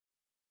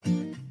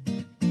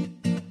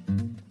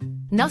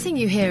Nothing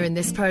you hear in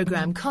this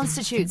program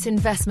constitutes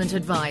investment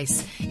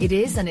advice. It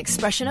is an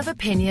expression of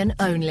opinion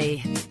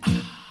only.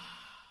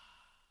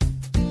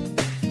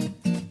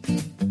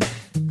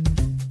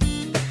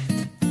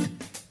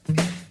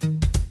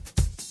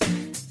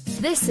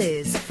 This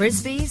is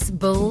Frisbees,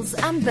 Bulls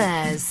and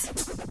Bears.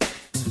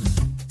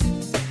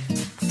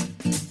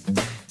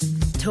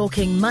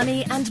 Talking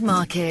money and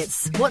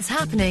markets, what's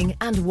happening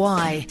and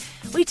why.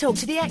 We talk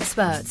to the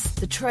experts,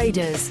 the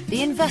traders,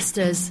 the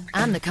investors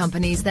and the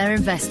companies they're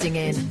investing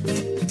in.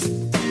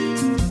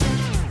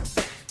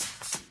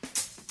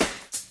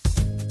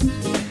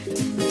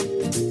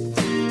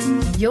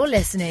 You're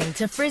listening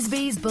to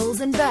Frisbees,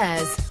 Bulls and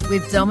Bears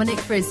with Dominic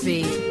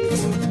Frisby.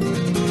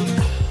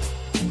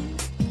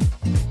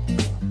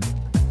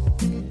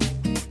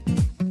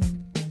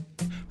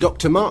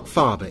 Dr. Mark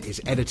Farber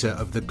is editor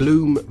of the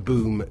Gloom,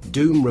 Boom,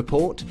 Doom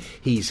report.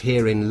 He's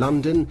here in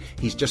London.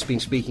 He's just been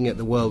speaking at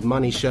the World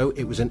Money Show.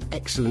 It was an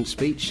excellent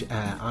speech.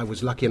 I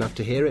was lucky enough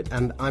to hear it,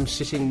 and I'm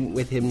sitting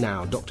with him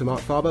now. Dr.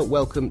 Mark Farber,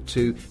 welcome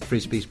to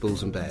Frisbees,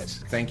 Bulls and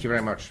Bears. Thank you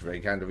very much. Very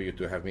kind of you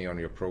to have me on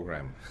your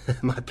programme.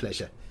 My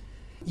pleasure.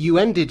 You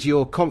ended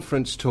your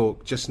conference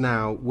talk just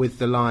now with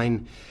the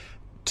line,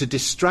 "To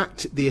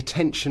distract the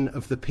attention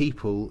of the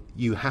people,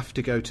 you have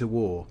to go to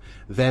war.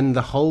 Then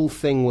the whole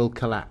thing will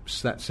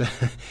collapse." That's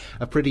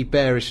a pretty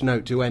bearish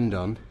note to end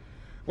on.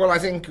 Well, I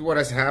think what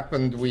has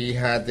happened, we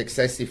had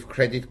excessive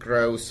credit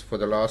growth for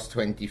the last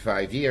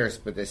 25 years,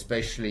 but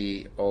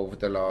especially over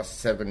the last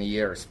 7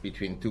 years,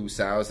 between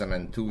 2000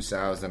 and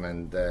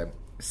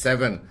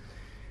 2007.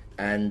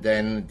 And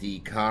then the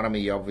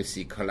economy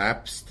obviously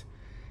collapsed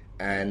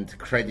and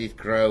credit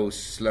growth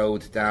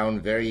slowed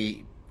down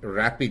very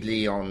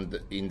rapidly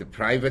in the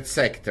private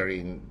sector,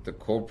 in the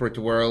corporate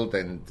world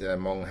and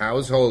among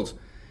households.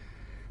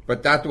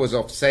 But that was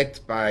offset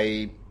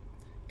by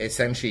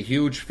essentially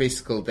huge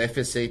fiscal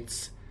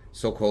deficits,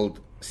 so-called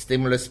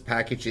stimulus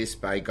packages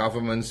by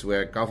governments,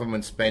 where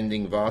government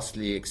spending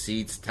vastly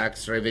exceeds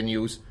tax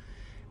revenues,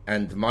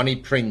 and money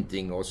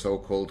printing, or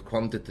so-called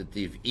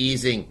quantitative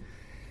easing.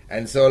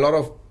 And so a lot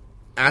of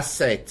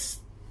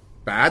assets,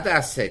 bad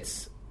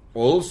assets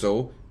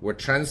also, were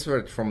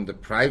transferred from the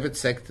private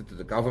sector to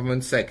the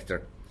government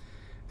sector.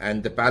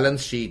 And the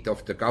balance sheet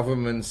of the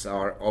governments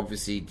are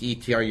obviously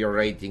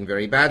deteriorating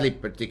very badly,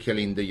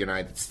 particularly in the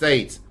United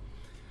States.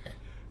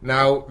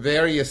 Now,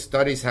 various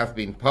studies have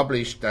been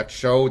published that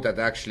show that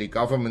actually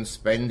government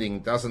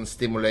spending doesn't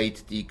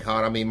stimulate the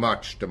economy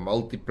much. The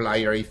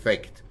multiplier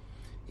effect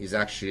is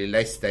actually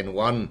less than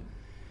 1.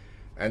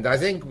 And I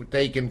think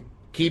they can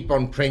keep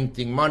on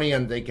printing money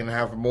and they can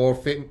have more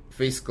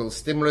fiscal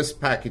stimulus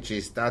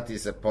packages. That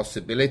is a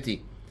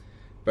possibility.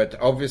 But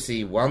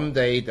obviously one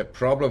day the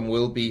problem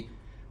will be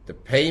the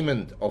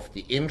payment of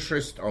the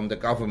interest on the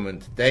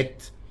government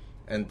debt,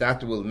 and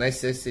that will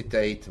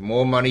necessitate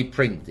more money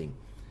printing.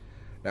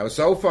 Now,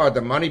 so far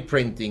the money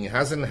printing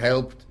hasn't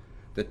helped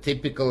the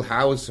typical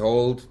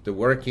household, the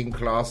working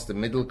class, the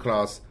middle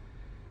class.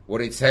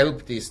 What it's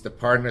helped is the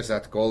partners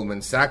at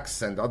Goldman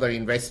Sachs and other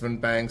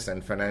investment banks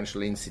and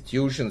financial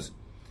institutions.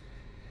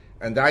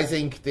 And I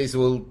think this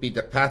will be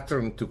the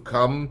pattern to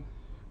come,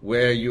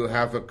 where you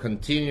have a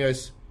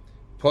continuous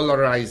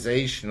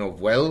polarization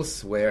of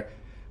wealth, where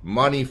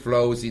money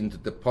flows into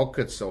the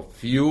pockets of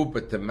few,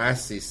 but the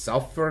masses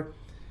suffer.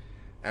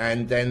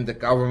 And then the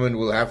government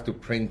will have to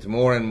print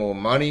more and more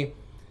money.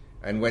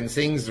 And when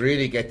things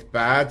really get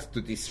bad,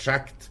 to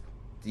distract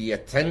the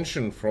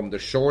attention from the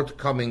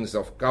shortcomings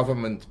of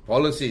government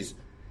policies,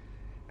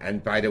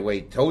 and by the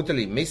way,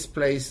 totally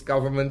misplaced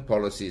government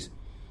policies,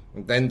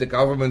 then the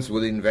governments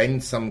will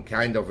invent some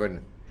kind of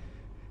an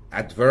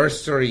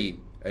adversary,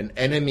 an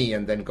enemy,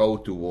 and then go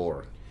to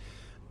war.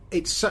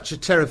 It's such a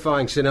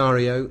terrifying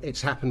scenario.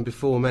 It's happened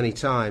before many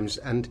times.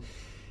 And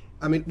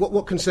I mean,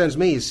 what concerns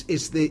me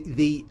is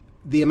the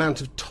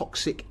amount of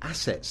toxic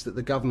assets that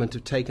the government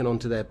have taken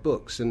onto their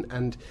books.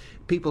 And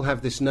people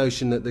have this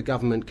notion that the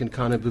government can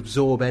kind of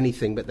absorb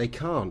anything, but they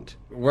can't.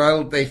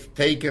 Well, they've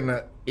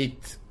taken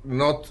it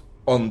not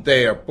on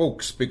their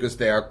books because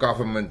they are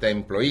government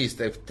employees.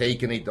 They've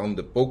taken it on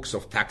the books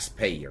of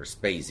taxpayers,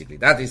 basically.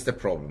 That is the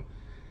problem.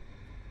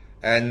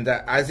 And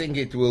I think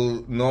it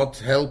will not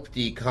help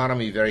the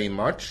economy very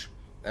much.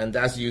 And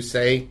as you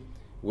say,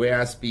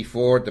 whereas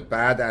before the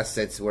bad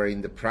assets were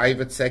in the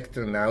private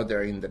sector, now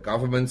they're in the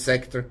government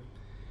sector.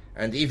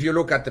 And if you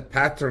look at the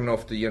pattern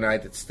of the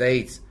United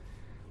States,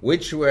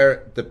 which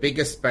were the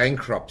biggest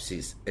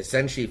bankruptcies,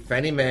 essentially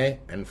Fannie Mae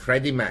and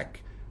Freddie Mac,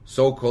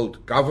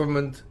 so-called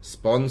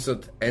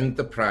government-sponsored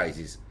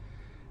enterprises.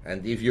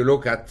 And if you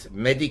look at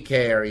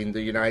Medicare in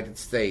the United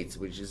States,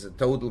 which is a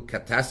total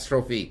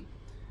catastrophe,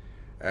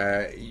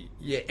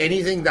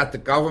 anything that the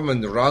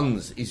government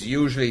runs is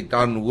usually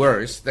done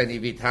worse than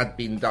if it had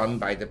been done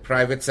by the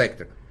private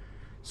sector.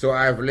 So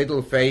I have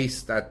little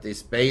faith that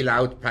these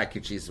bailout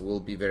packages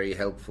will be very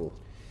helpful.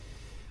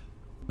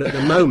 But at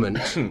the moment,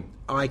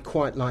 I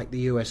quite like the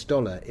US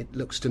dollar. It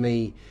looks to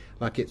me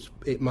like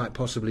it might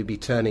possibly be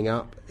turning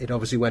up. It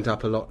obviously went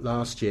up a lot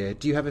last year.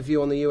 Do you have a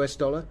view on the US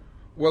dollar?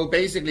 Well,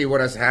 basically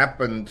what has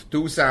happened,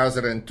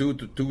 2002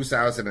 to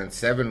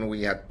 2007,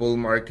 we had bull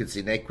markets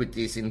in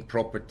equities, in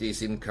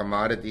properties, in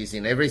commodities,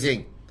 in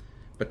everything.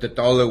 But the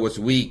dollar was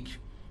weak.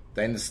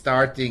 Then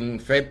starting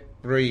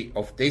February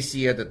of this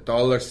year, the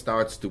dollar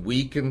starts to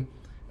weaken.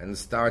 And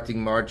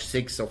starting March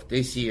 6th of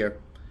this year,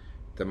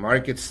 the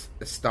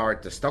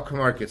stock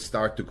markets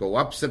start to go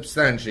up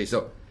substantially.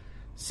 So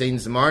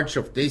since March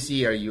of this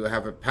year, you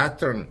have a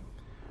pattern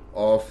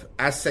of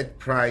asset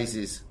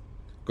prices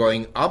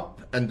going up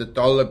and the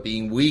dollar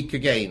being weak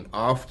again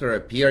after a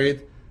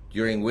period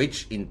during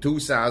which in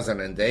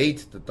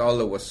 2008 the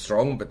dollar was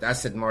strong but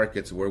asset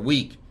markets were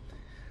weak.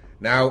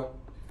 Now,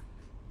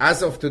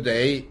 as of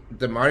today,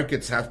 the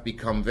markets have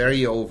become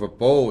very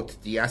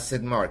overbought, the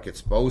asset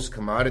markets, both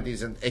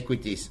commodities and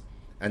equities,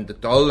 and the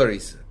dollar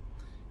is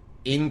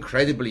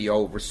incredibly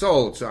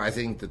oversold. So I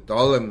think the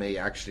dollar may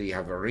actually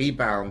have a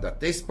rebound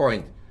at this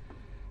point.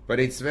 But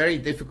it's very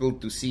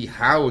difficult to see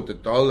how the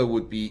dollar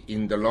would be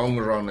in the long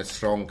run a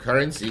strong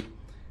currency,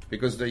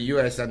 because the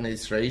US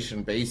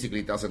administration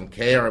basically doesn't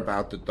care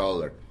about the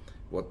dollar.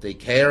 What they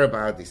care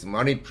about is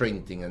money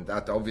printing, and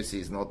that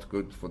obviously is not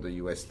good for the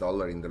US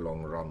dollar in the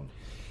long run.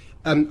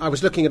 I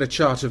was looking at a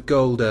chart of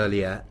gold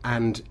earlier,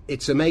 and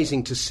it's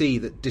amazing to see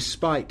that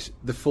despite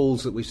the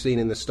falls that we've seen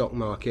in the stock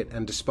market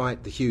and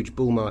despite the huge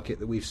bull market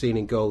that we've seen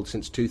in gold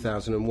since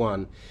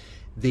 2001,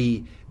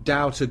 the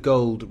Dow to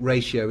gold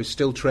ratio is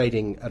still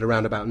trading at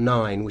around about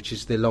 9, which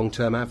is the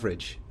long-term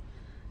average.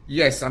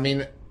 Yes, I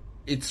mean,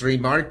 it's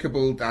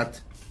remarkable that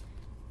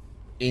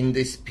in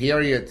this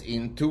period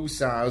in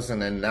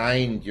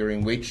 2009,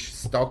 during which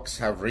stocks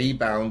have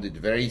rebounded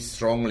very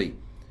strongly,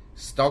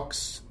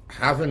 stocks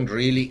haven't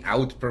really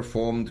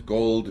outperformed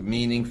gold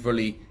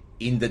meaningfully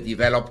in the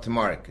developed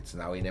markets.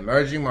 Now, in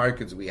emerging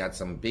markets, we had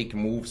some big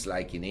moves,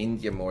 like in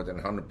India, more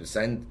than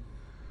 100%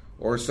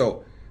 or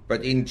so.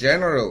 But in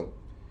general,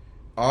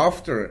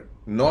 after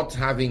not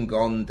having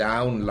gone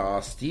down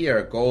last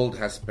year, gold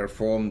has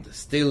performed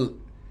still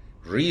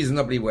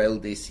reasonably well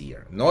this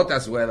year. Not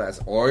as well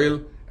as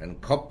oil and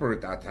copper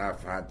that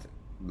have had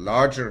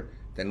larger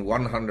than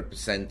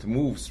 100%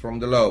 moves from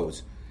the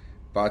lows,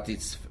 but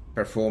it's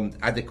performed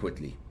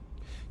adequately.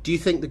 Do you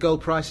think the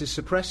gold price is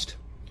suppressed?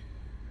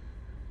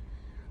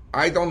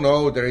 I don't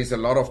know. There is a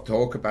lot of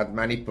talk about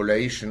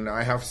manipulation.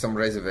 I have some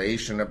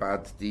reservation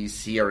about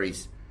these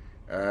theories.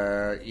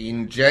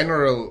 In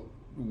general,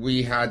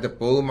 we had a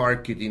bull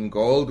market in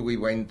gold. We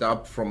went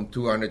up from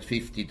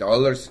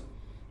 $250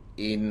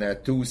 in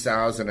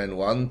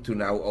 2001 to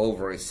now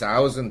over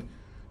 1,000.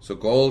 So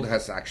gold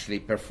has actually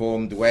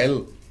performed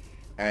well.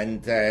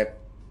 And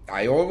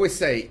I always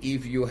say,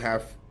 if you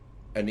have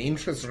an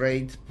interest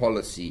rate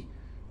policy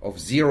of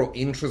zero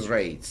interest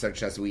rates,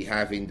 such as we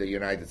have in the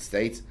United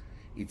States,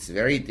 it's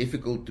very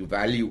difficult to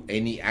value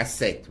any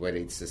asset, whether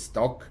it's a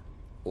stock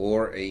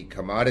or a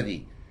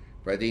commodity.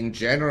 But in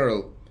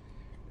general,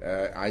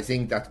 I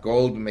think that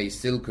gold may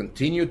still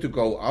continue to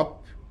go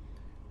up,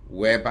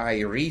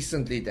 whereby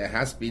recently there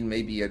has been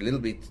maybe a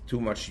little bit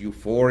too much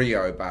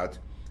euphoria about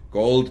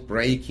gold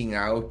breaking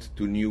out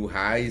to new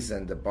highs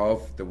and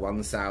above the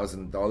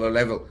 $1,000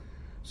 level.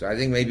 So I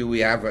think maybe we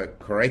have a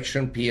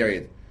correction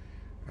period.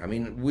 I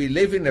mean, we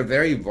live in a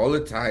very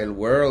volatile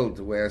world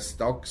where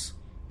stocks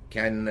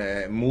can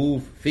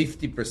move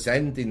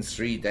 50% in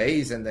 3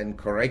 days and then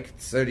correct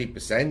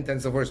 30%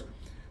 and so forth.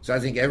 So I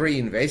think every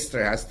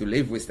investor has to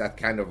live with that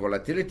kind of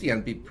volatility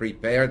and be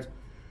prepared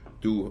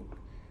to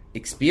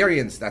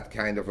experience that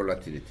kind of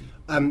volatility.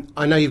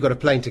 I know you've got a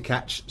plane to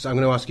catch, so I'm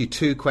going to ask you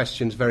two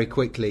questions very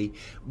quickly.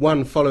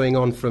 One, following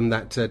on from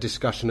that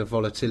discussion of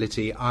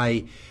volatility,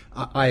 I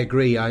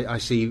agree. I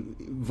see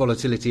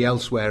volatility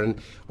elsewhere,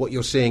 and what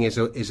you're seeing is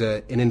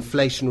an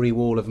inflationary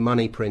wall of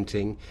money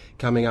printing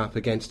coming up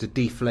against a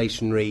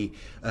deflationary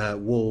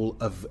wall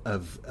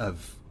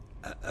of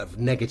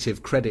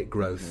negative credit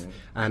growth,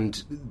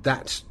 and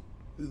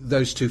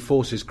those two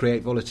forces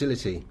create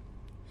volatility.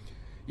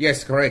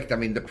 Yes, correct. I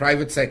mean, the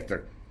private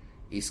sector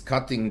is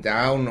cutting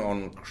down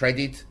on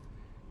credit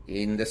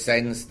in the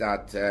sense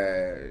that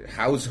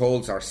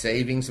households are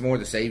saving more.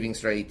 The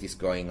savings rate is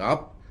going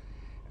up.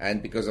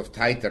 And because of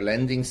tighter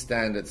lending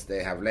standards,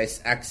 they have less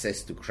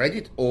access to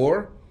credit,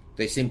 or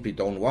they simply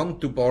don't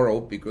want to borrow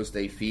because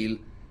they feel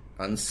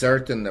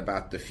uncertain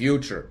about the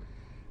future.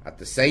 At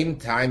the same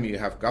time, you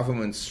have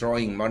governments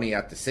throwing money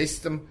at the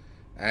system,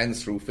 and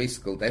through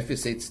fiscal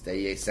deficits,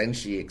 they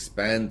essentially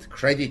expand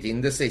credit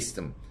in the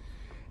system.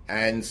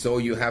 And so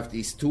you have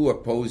these two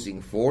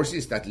opposing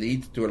forces that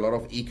lead to a lot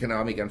of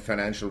economic and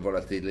financial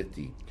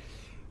volatility.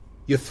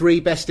 Your three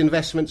best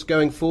investments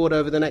going forward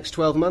over the next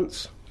 12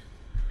 months?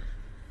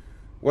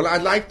 Well,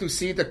 I'd like to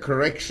see the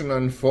correction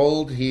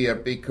unfold here,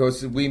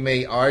 because we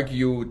may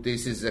argue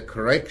this is a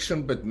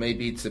correction, but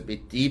maybe it's a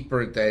bit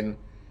deeper than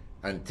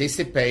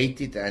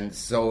anticipated, and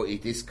so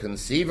it is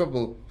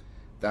conceivable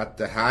that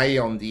the high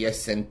on the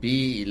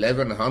S&P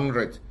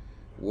 1100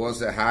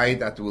 was a high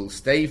that will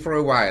stay for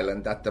a while,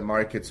 and that the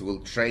markets will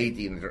trade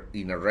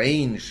in a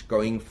range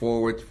going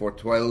forward for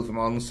 12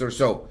 months or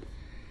so.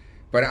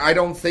 But I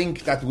don't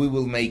think that we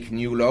will make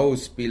new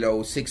lows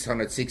below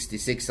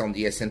 666 on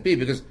the S&P,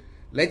 because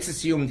let's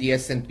assume the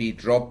S&P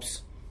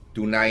drops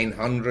to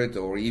 900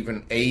 or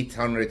even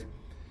 800.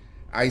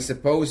 I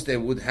suppose there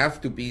would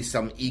have to be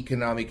some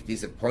economic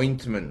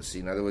disappointments.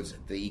 In other words,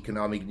 the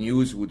economic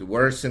news would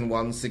worsen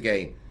once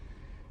again.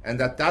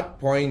 And at that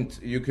point,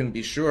 you can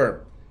be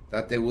sure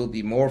that there will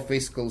be more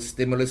fiscal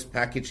stimulus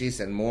packages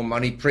and more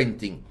money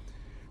printing.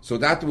 So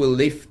that will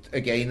lift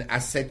again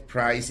asset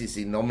prices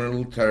in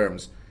nominal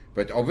terms,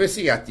 but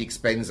obviously at the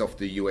expense of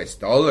the US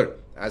dollar,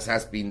 as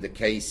has been the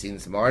case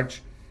since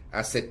March.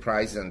 Asset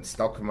prices and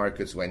stock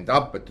markets went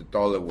up, but the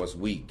dollar was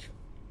weak.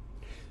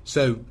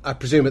 So I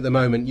presume at the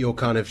moment you're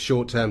kind of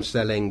short-term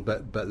selling,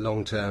 but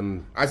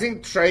long-term. I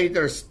think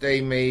traders,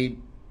 they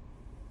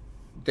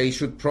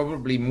should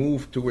probably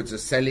move towards a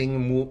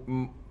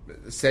selling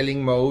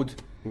mode.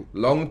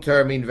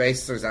 Long-term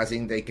investors, I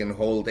think they can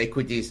hold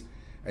equities,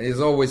 and it's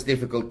always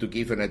difficult to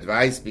give an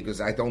advice because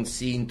I don't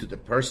see into the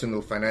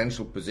personal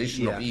financial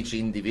position of each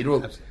individual.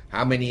 Absolutely.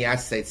 How many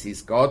assets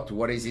he's got,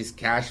 what is his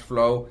cash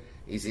flow,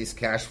 is his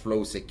cash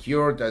flow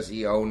secure, does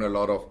he own a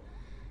lot of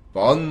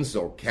bonds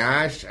or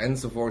cash, and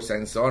so forth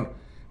and so on.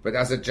 But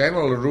as a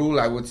general rule,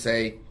 I would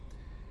say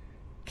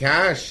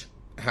cash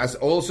has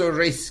also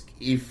risk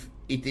if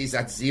it is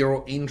at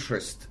zero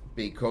interest,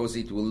 because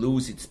it will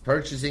lose its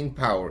purchasing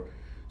power.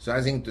 So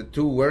I think the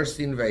two worst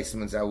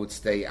investments I would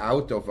stay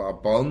out of are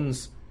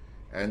bonds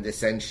and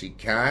essentially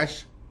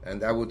cash,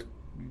 and I would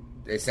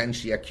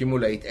essentially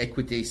accumulate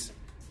equities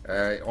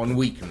on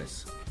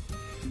weakness.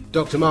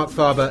 Dr. Mark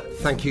Faber,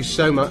 thank you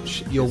so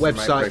much. Your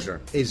website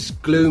is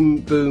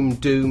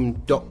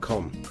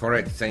gloomboomdoom.com.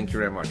 Correct. Thank you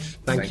very much.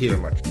 Thank you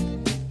very much.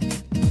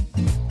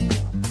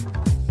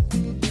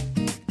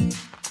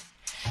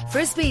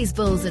 Frisbee's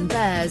Bulls and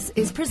Bears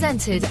is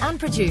presented and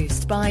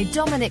produced by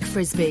Dominic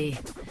Frisbee.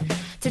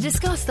 To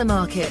discuss the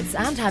markets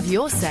and have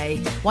your say,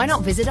 why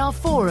not visit our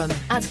forum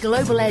at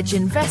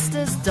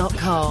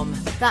globaledgeinvestors.com.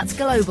 That's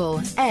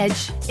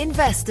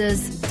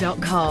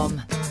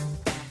globaledgeinvestors.com.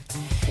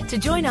 To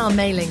join our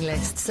mailing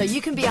list so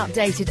you can be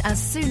updated as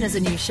soon as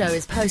a new show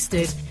is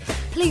posted,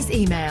 please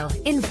email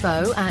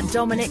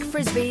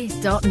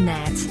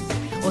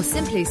info@dominicfrisbee.net or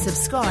simply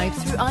subscribe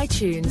through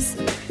iTunes.